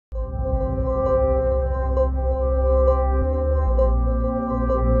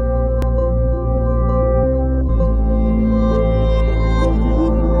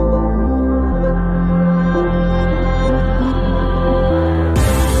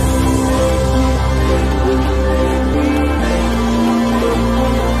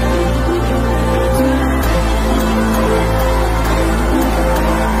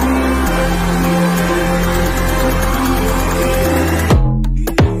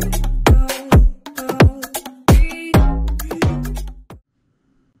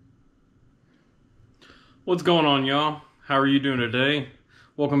What's going on, y'all? How are you doing today?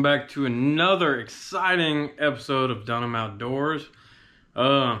 Welcome back to another exciting episode of Dunham Outdoors.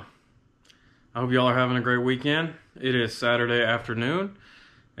 I hope y'all are having a great weekend. It is Saturday afternoon,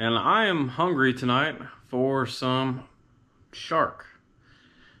 and I am hungry tonight for some shark.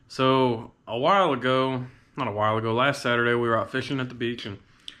 So, last Saturday we were out fishing at the beach, and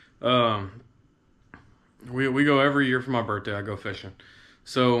we go every year for my birthday. I go fishing.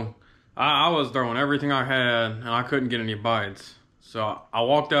 So I was throwing everything I had, and I couldn't get any bites. So I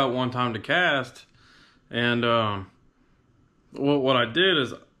walked out one time to cast, and what I did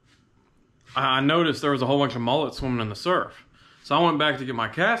is I noticed there was a whole bunch of mullet swimming in the surf. So I went back to get my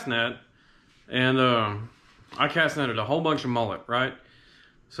cast net, and I cast netted a whole bunch of mullet, right?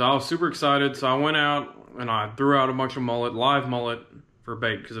 So I was super excited. So I went out and I threw out a bunch of mullet, live mullet for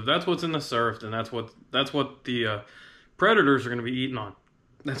bait. Because if that's what's in the surf, then that's what the predators are going to be eating on.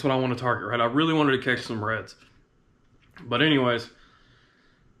 That's what I want to target, right? I really wanted to catch some reds. But anyways,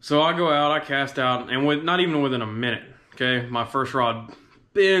 so I go out, I cast out, and not even within a minute, okay, my first rod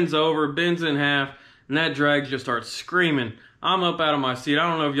bends in half, and that drag just starts screaming. I'm up out of my seat. I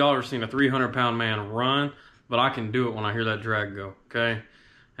don't know if y'all ever seen a 300-pound man run, but I can do it when I hear that drag go, okay?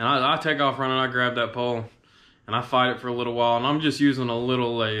 And I take off running, I grab that pole, and I fight it for a little while, and I'm just using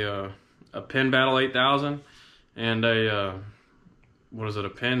a Pin Battle 8000 and a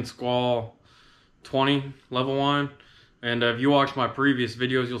Pin Squall 20 level 1. And if you watch my previous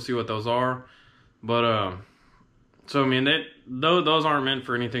videos, you'll see what those are. But so I mean, those aren't meant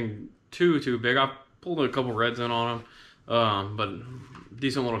for anything too big. I pulled a couple reds in on them, but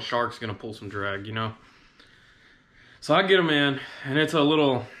decent little shark's gonna pull some drag, you know. So I get them in, and it's a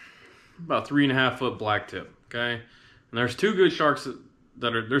little, about 3.5 foot blacktip. Okay, and there's two good sharks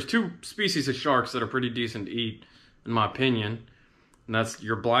there's two species of sharks that are pretty decent to eat, in my opinion. And that's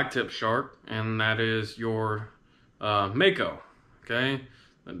your blacktip shark, and that is your mako. Okay,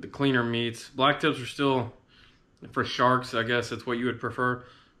 the cleaner meats. Blacktips are still for sharks. I guess it's what you would prefer,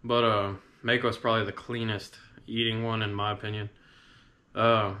 but mako is probably the cleanest eating one in my opinion.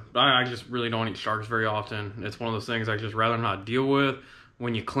 I just really don't eat sharks very often. It's one of those things I just rather not deal with.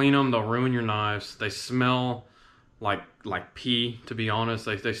 When you clean them, they'll ruin your knives. They smell like pee, to be honest.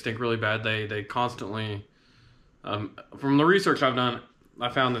 They stink really bad. They constantly, from the research I've done, I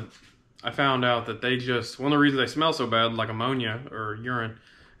found out that one of the reasons they smell so bad, like ammonia or urine,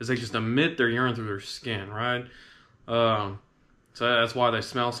 is they just emit their urine through their skin, right? So that's why they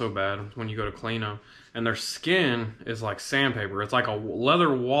smell so bad when you go to clean them. And their skin is like sandpaper. It's like a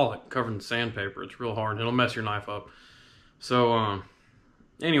leather wallet covered in sandpaper. It's real hard. It'll mess your knife up. So,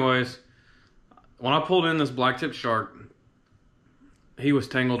 anyways, when I pulled in this blacktip shark, he was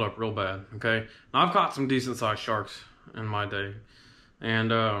tangled up real bad, okay? Now, I've caught some decent-sized sharks in my day.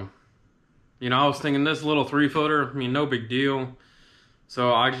 And, you know, I was thinking this little 3-footer, I mean, no big deal.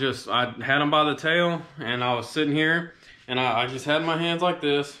 So I had him by the tail, and I was sitting here, and I just had my hands like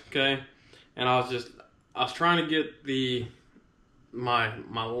this, okay? And I was trying to get my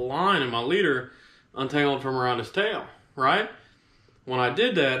line and my leader untangled from around his tail, right? When I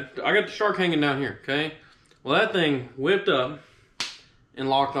did that, I got the shark hanging down here, okay? Well, that thing whipped up and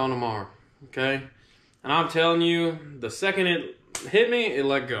locked onto my arm, okay? And I'm telling you, the second it hit me, it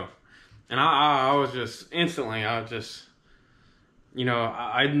let go. And I was just, instantly, you know,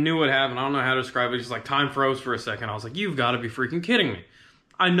 I knew what happened. I don't know how to describe it. It's just like time froze for a second. I was like, you've got to be freaking kidding me.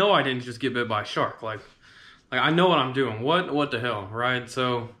 I know I didn't just get bit by a shark. Like I know what I'm doing. What the hell, right?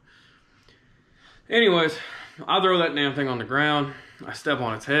 So, anyways, I throw that damn thing on the ground. I step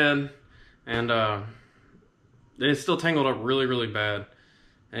on its head, and it's still tangled up really, really bad.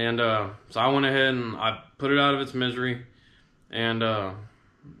 And so I went ahead and I put it out of its misery, and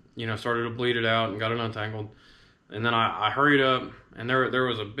you know, started to bleed it out and got it untangled. And then I hurried up, and there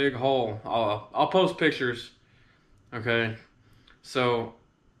was a big hole. I'll post pictures, okay? So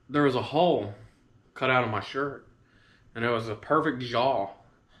there was a hole cut out of my shirt, and it was a perfect jaw,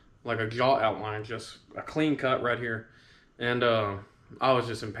 like a jaw outline, just a clean cut right here. And I was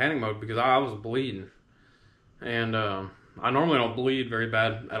just in panic mode because I was bleeding. And I normally don't bleed very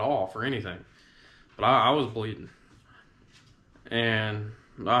bad at all for anything, but I was bleeding. And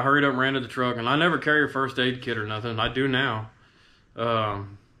I hurried up and ran to the truck, and I never carry a first aid kit or nothing. I do now. But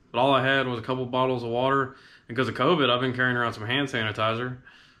all I had was a couple bottles of water. And because of COVID, I've been carrying around some hand sanitizer.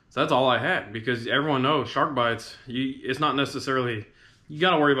 So that's all I had, because everyone knows shark bites, it's not necessarily, you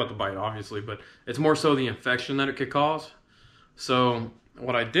got to worry about the bite, obviously, but it's more so the infection that it could cause. So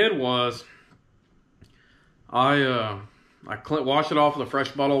what I did was I washed it off with a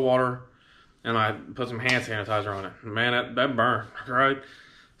fresh bottle of water, and I put some hand sanitizer on it. Man, that burned, right?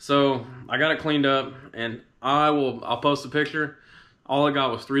 So I got it cleaned up, and I'll post a picture. All I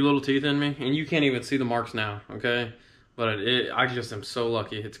got was 3 little teeth in me, and you can't even see the marks now, okay? But I just am so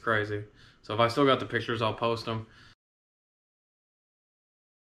lucky. It's crazy. So if I still got the pictures, I'll post them.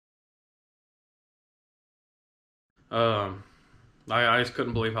 I just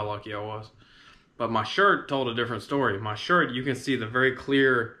couldn't believe how lucky I was. But my shirt told a different story. My shirt, you can see the very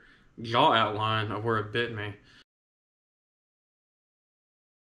clear jaw outline of where it bit me.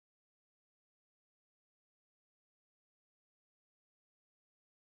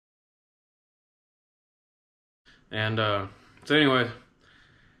 And so anyway,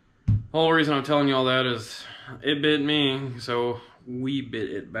 the whole reason I'm telling you all that is it bit me, so we bit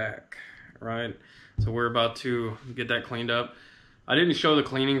it back, right? So we're about to get that cleaned up. I didn't show the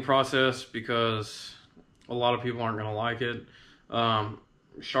cleaning process because a lot of people aren't gonna like it.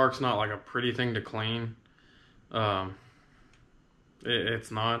 Shark's not like a pretty thing to clean.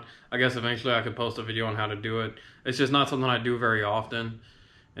 It's not. I guess eventually I could post a video on how to do it. It's just not something I do very often.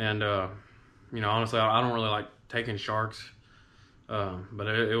 And, you know, honestly, I don't really like taking sharks. But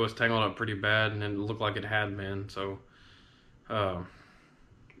it was tangled up pretty bad, and it looked like it had been. So,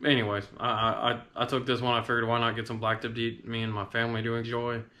 anyways, I took this one. I figured why not get some blacktip to eat, me and my family to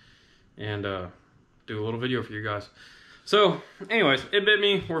enjoy, and do a little video for you guys. So, anyways, it bit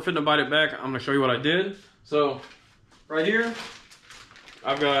me. We're fitting to bite it back. I'm gonna show you what I did. So, right here,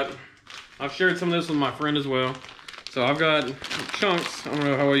 I've shared some of this with my friend as well. So I've got chunks, I don't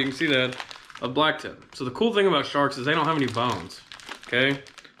know how well you can see that, of blacktip. So the cool thing about sharks is they don't have any bones, okay?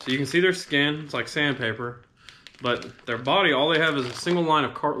 So you can see their skin, it's like sandpaper, but their body, all they have is a single line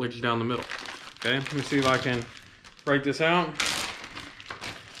of cartilage down the middle, okay? Let me see if I can break this out.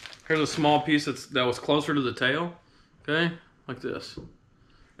 Here's a small piece that was closer to the tail, okay? Like this.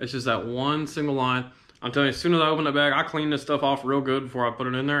 It's just that one single line. I'm telling you, as soon as I open it back, I clean this stuff off real good before I put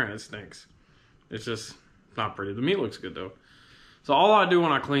it in there, and it stinks. It's just not pretty. The meat looks good though. So all I do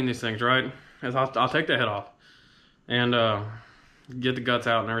when I clean these things, right, is I'll take the head off and get the guts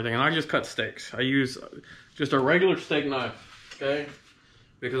out and everything. And I just cut steaks. I use just a regular steak knife, okay?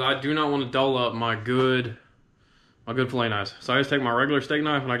 Because I do not want to dull up my good fillet knives. So I just take my regular steak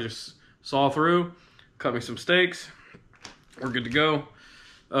knife and I just saw through, cut me some steaks. We're good to go.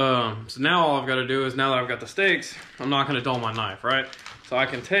 So now all I've got to do is, now that I've got the steaks, I'm not going to dull my knife, right? So I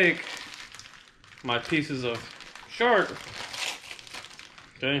can take my pieces of shark.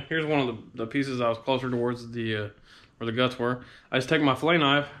 Okay, here's one of the pieces I was closer towards where the guts were. I just take my fillet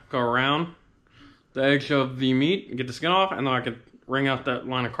knife, go around the edge of the meat, get the skin off, and then I can wring out that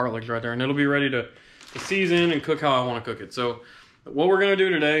line of cartilage right there, and it'll be ready to season and cook how I want to cook it. So what we're going to do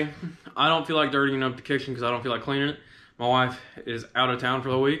today, I don't feel like dirtying up the kitchen because I don't feel like cleaning it. My wife is out of town for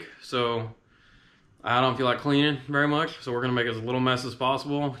the week, so I don't feel like cleaning very much. So we're going to make it as little mess as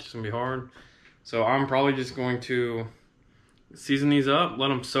possible, which is going to be hard. So I'm probably just going to season these up, let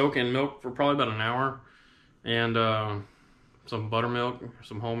them soak in milk for probably about an hour, and some buttermilk,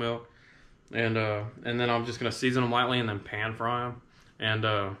 some whole milk, and then I'm just going to season them lightly and then pan fry them. And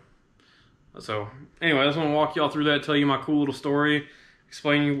so anyway, I just want to walk y'all through that, tell you my cool little story,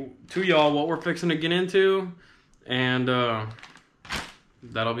 explain to y'all what we're fixing to get into, and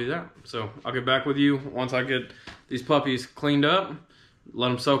that'll be that. So I'll get back with you once I get these puppies cleaned up, let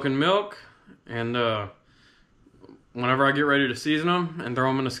them soak in milk, and whenever I get ready to season them and throw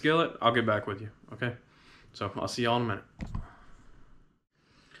them in a skillet, I'll get back with you, okay? So I'll see y'all in a minute.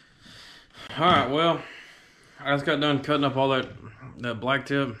 All right, well, I just got done cutting up all that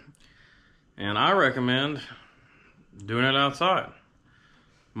blacktip, and I recommend doing it outside.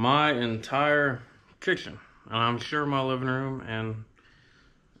 My entire kitchen, and I'm sure my living room, and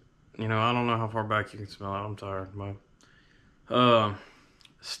you know, I don't know how far back you can smell it. I'm tired, but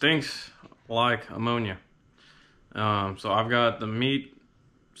stinks like ammonia. So I've got the meat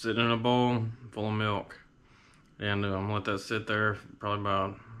sitting in a bowl full of milk, and I'm gonna let that sit there for probably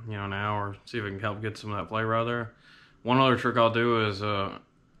about, you know, an hour, see if it can help get some of that flavor out of there. One other trick I'll do is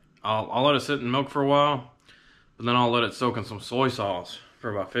I'll let it sit in milk for a while, but then I'll let it soak in some soy sauce for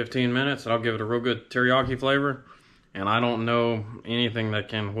about 15 minutes, and I'll give it a real good teriyaki flavor. And I don't know anything that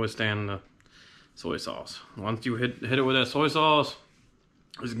can withstand the soy sauce. Once you hit it with that soy sauce,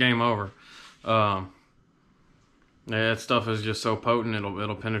 it's game over. That stuff is just so potent,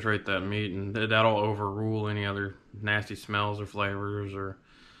 it'll penetrate that meat, and that'll overrule any other nasty smells or flavors or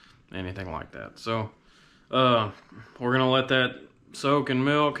anything like that. So we're gonna let that soak in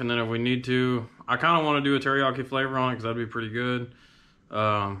milk, and then if we need to, I kind of want to do a teriyaki flavor on it because that'd be pretty good.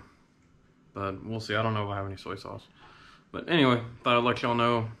 But we'll see. I don't know if I have any soy sauce. But anyway, thought I'd let y'all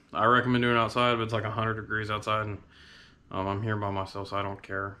know. I recommend doing it outside, but it's like 100 degrees outside, and I'm here by myself, so I don't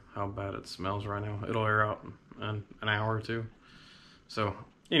care how bad it smells right now. It'll air out in an hour or two. So,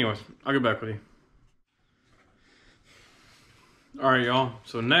 anyways, I'll get back with you. Alright, y'all.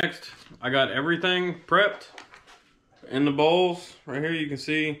 So next, I got everything prepped in the bowls. Right here you can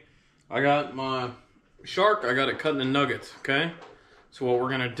see I got my shark. I got it cut into nuggets, okay? So what we're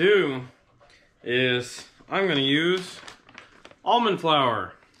going to do is I'm going to use almond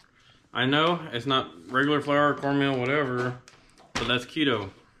flour. I know it's not regular flour, cornmeal, whatever, but that's keto.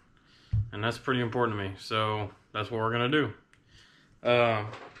 And that's pretty important to me. So that's what we're going to do. We're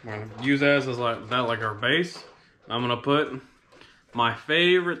going to use that as like our base. I'm going to put my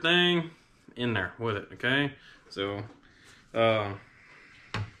favorite thing in there with it, okay? So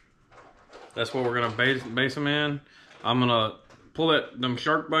that's what we're going to base them in. I'm going to pull them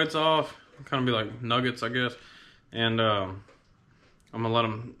shark bites off. Kind of be like nuggets, I guess. And I'm going to let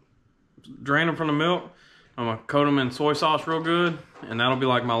them drain them from the milk. I'm gonna coat them in soy sauce real good, and that'll be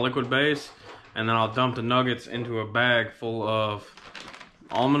like my liquid base. And then I'll dump the nuggets into a bag full of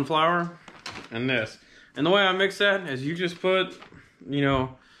almond flour and this. And the way I mix that is you just put, you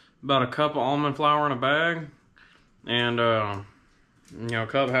know, about a cup of almond flour in a bag, and you know,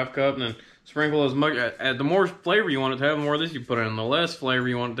 half cup, and then sprinkle as much. The more flavor you want it to have, the more of this you put in. The less flavor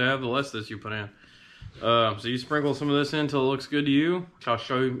you want it to have, the less this you put in. So you sprinkle some of this in until it looks good to you, which I'll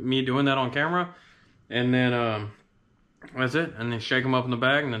show you me doing that on camera. And then that's it. And then shake them up in the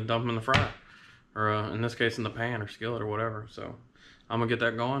bag and then dump them in the fryer. Or in this case in the pan or skillet or whatever. So I'm going to get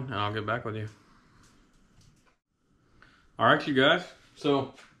that going and I'll get back with you. Alright you guys.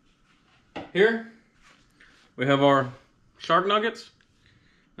 So here we have our shark nuggets.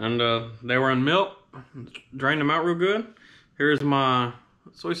 And they were in milk. Drained them out real good. Here's my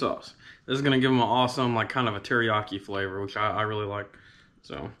soy sauce. This is going to give them an awesome, like, kind of a teriyaki flavor, which I really like.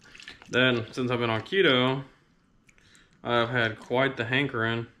 So, then, since I've been on keto, I've had quite the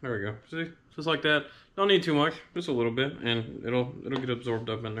hankering. There we go. See? Just like that. Don't need too much. Just a little bit, and it'll get absorbed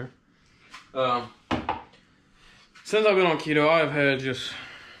up in there. Since I've been on keto, I've had just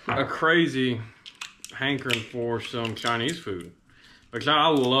a crazy hankering for some Chinese food. Which I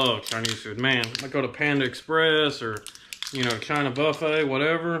love Chinese food. Man, I go to Panda Express or, you know, China Buffet,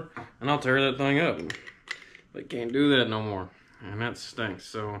 whatever, and I'll tear that thing up. But can't do that no more, and that stinks.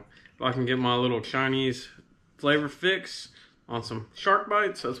 So if I can get my little Chinese flavor fix on some shark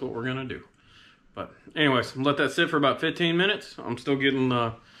bites, that's what we're gonna do. But anyways, let that sit for about 15 minutes. I'm still getting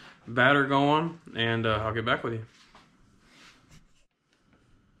the batter going, and I'll get back with you.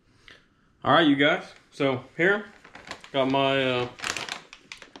 All right, you guys. So here, got my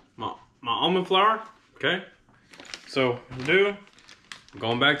my almond flour. Okay. So, I'm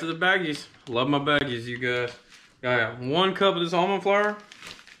going back to the baggies. Love my baggies, you guys. I got 1 cup of this almond flour.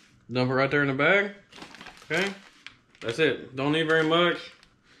 Dump it right there in the bag. Okay? That's it. Don't need very much.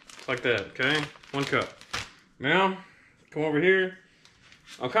 Just like that, okay? 1 cup. Now, come over here.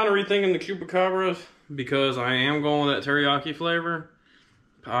 I'm kind of rethinking the chupacabras because I am going with that teriyaki flavor.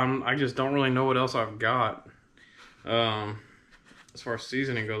 I just don't really know what else I've got. As far as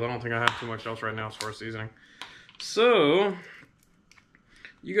seasoning goes, I don't think I have too much else right now as far as seasoning. So,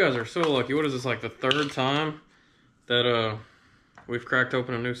 you guys are so lucky. What is this, like the 3rd time that we've cracked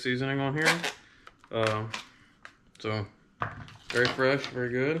open a new seasoning on here? So, very fresh, very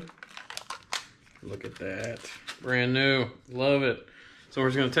good. Look at that. Brand new. Love it. So we're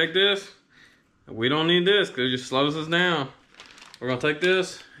just going to take this. We don't need this because it just slows us down. We're going to take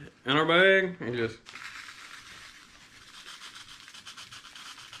this in our bag and just...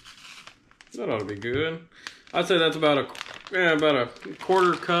 That ought to be good. I'd say that's about a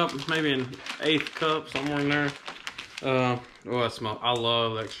 1/4 cup, maybe an 1/8 cup, somewhere in there. Oh, that smells. I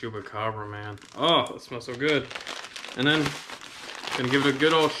love that chupacabra, man. Oh, that smells so good. And then, gonna give it a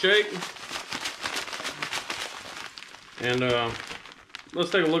good old shake. And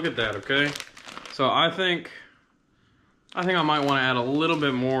let's take a look at that, okay? So I think I might want to add a little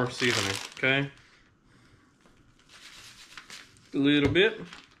bit more seasoning, okay? A little bit.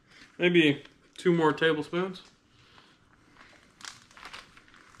 Maybe 2 more tablespoons.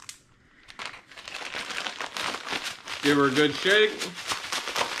 Give her a good shake.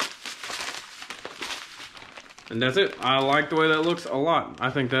 And that's it. I like the way that looks a lot.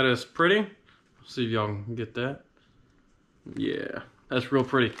 I think that is pretty. See if y'all can get that. Yeah, that's real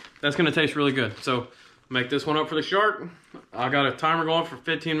pretty. That's gonna taste really good. So make this one up for the shark. I got a timer going for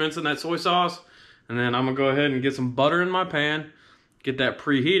 15 minutes in that soy sauce. And then I'm gonna go ahead and get some butter in my pan. Get that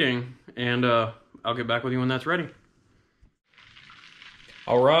preheating, and I'll get back with you when that's ready.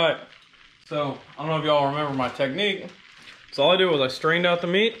 All right, so I don't know if y'all remember my technique. So all I did was I strained out the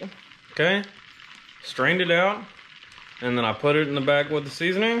meat, okay? Strained it out, and then I put it in the bag with the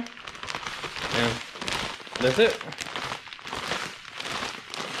seasoning, and that's it.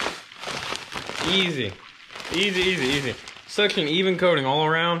 Easy, easy, easy, easy. Such an even coating all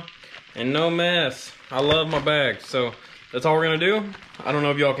around, and no mess. I love my bag. So that's all we're gonna do. I don't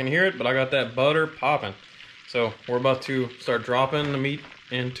know if y'all can hear it, but I got that butter popping. So we're about to start dropping the meat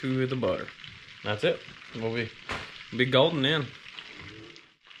into the butter. That's it. We'll be golden in.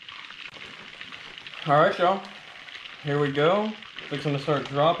 All right, y'all. Here we go. Fixing to start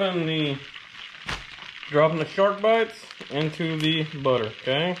dropping the shark bites into the butter.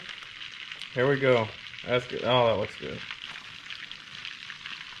 Okay. Here we go. That's good. Oh, that looks good.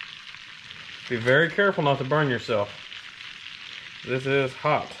 Be very careful not to burn yourself. This is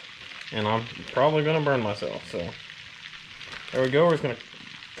hot, and I'm probably gonna burn myself. So there we go. We're just gonna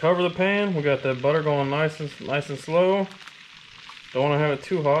cover the pan. We got the butter going nice and slow. Don't want to have it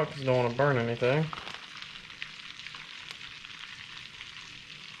too hot because don't want to burn anything.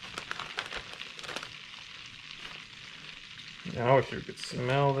 I wish you could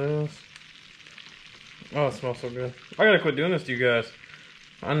smell this. Oh, it smells so good. I gotta quit doing this to you guys.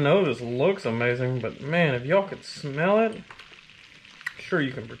 I know this looks amazing, but man, if y'all could smell it, sure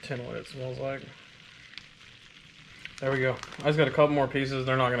you can pretend what it smells like. There we go. I just got a couple more pieces.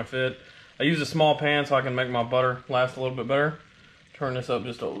 They're not gonna fit. I use a small pan so I can make my butter last a little bit better. Turn this up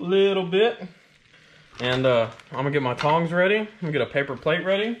just a little bit. And I'm gonna get my tongs ready. I'm gonna get a paper plate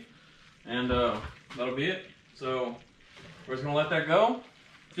ready. And that'll be it. So we're just gonna let that go.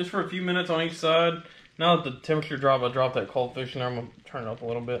 Just for a few minutes on each side. Now that the temperature dropped, I dropped that cold fish in there. I'm gonna turn it up a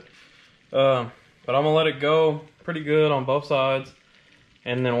little bit. But I'm gonna let it go pretty good on both sides.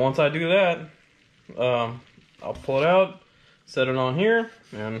 And then once I do that, I'll pull it out, set it on here,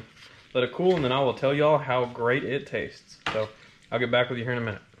 and let it cool, and then I will tell y'all how great it tastes. So I'll get back with you here in a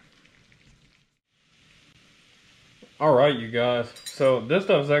minute. All right, you guys. So this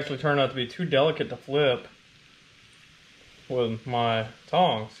stuff's actually turned out to be too delicate to flip with my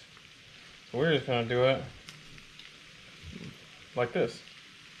tongs. So we're just gonna do it like this.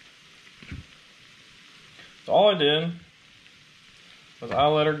 So all I did was I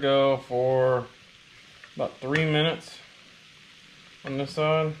let her go for about 3 minutes on this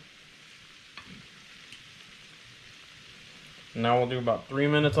side. Now we'll do about 3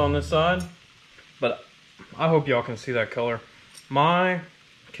 minutes on this side. But I hope y'all can see that color. My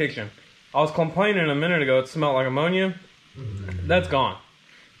kitchen. I was complaining a minute ago it smelled like ammonia. That's gone.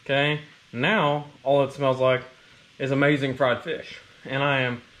 Okay? Now all it smells like is amazing fried fish. And I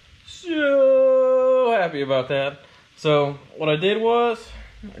am so happy about that. So what I did was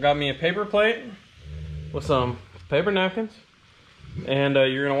I got me a paper plate with some paper napkins, and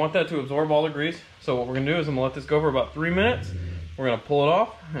you're gonna want that to absorb all the grease. So what we're gonna do is I'm gonna let this go for about 3 minutes. We're gonna pull it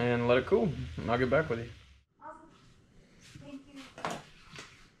off and let it cool, and I'll get back with you. Thank you.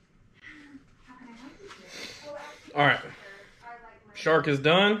 All right, shark is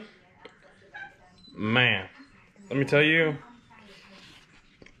done. Man, let me tell you.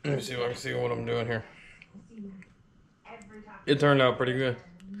 Let me see if I can see what I'm doing here. It turned out pretty good,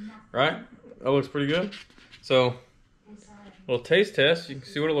 right? That looks pretty good. So, little taste test. You can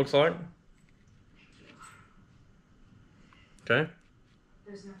see what it looks like. Okay.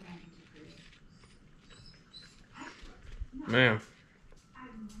 Man,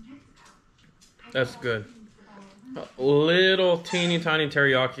 that's good. A little teeny tiny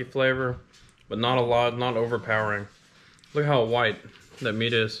teriyaki flavor, but not a lot, not overpowering. Look how white that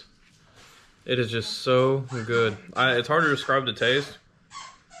meat is. It is just so good. It's hard to describe the taste.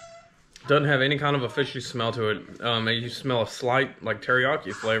 Doesn't have any kind of a fishy smell to it. You smell a slight like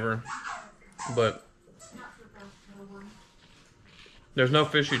teriyaki flavor, but there's no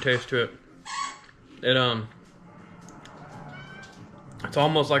fishy taste to it. It's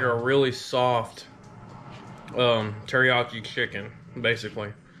almost like a really soft teriyaki chicken,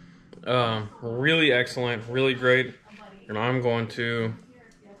 basically. Really excellent, really great. And I'm going to,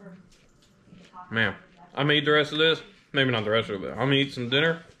 man, I'm gonna eat the rest of this. Maybe not the rest of it. I'm gonna eat some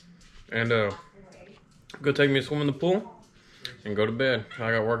dinner and go take me a swim in the pool and go to bed.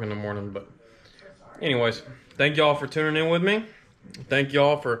 I got work in the morning, but anyways, thank y'all for tuning in with me. Thank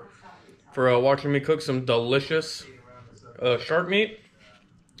y'all for watching me cook some delicious shark meat.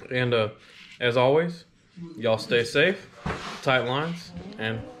 And as always, y'all stay safe, tight lines,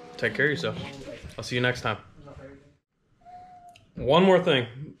 and take care of yourself. I'll see you next time. One more thing,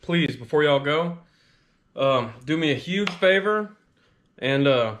 please, before y'all go, do me a huge favor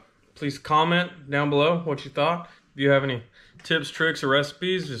and please comment down below what you thought. If you have any tips, tricks, or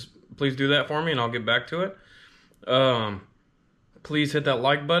recipes, just please do that for me and I'll get back to it. please hit that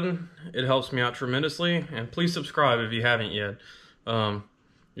like button. It helps me out tremendously. And please subscribe if you haven't yet.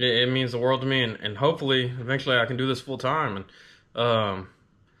 It means the world to me. And hopefully, eventually I can do this full time. And,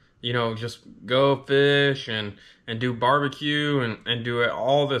 you know, just go fish and do barbecue and do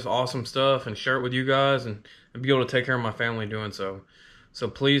all this awesome stuff and share it with you guys and be able to take care of my family doing so. So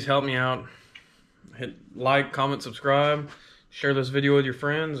please help me out. Hit like, comment, subscribe, share this video with your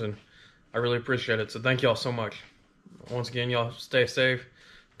friends, and I really appreciate it. So thank y'all so much. Once again, y'all stay safe,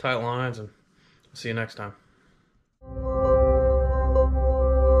 tight lines, and see you next time.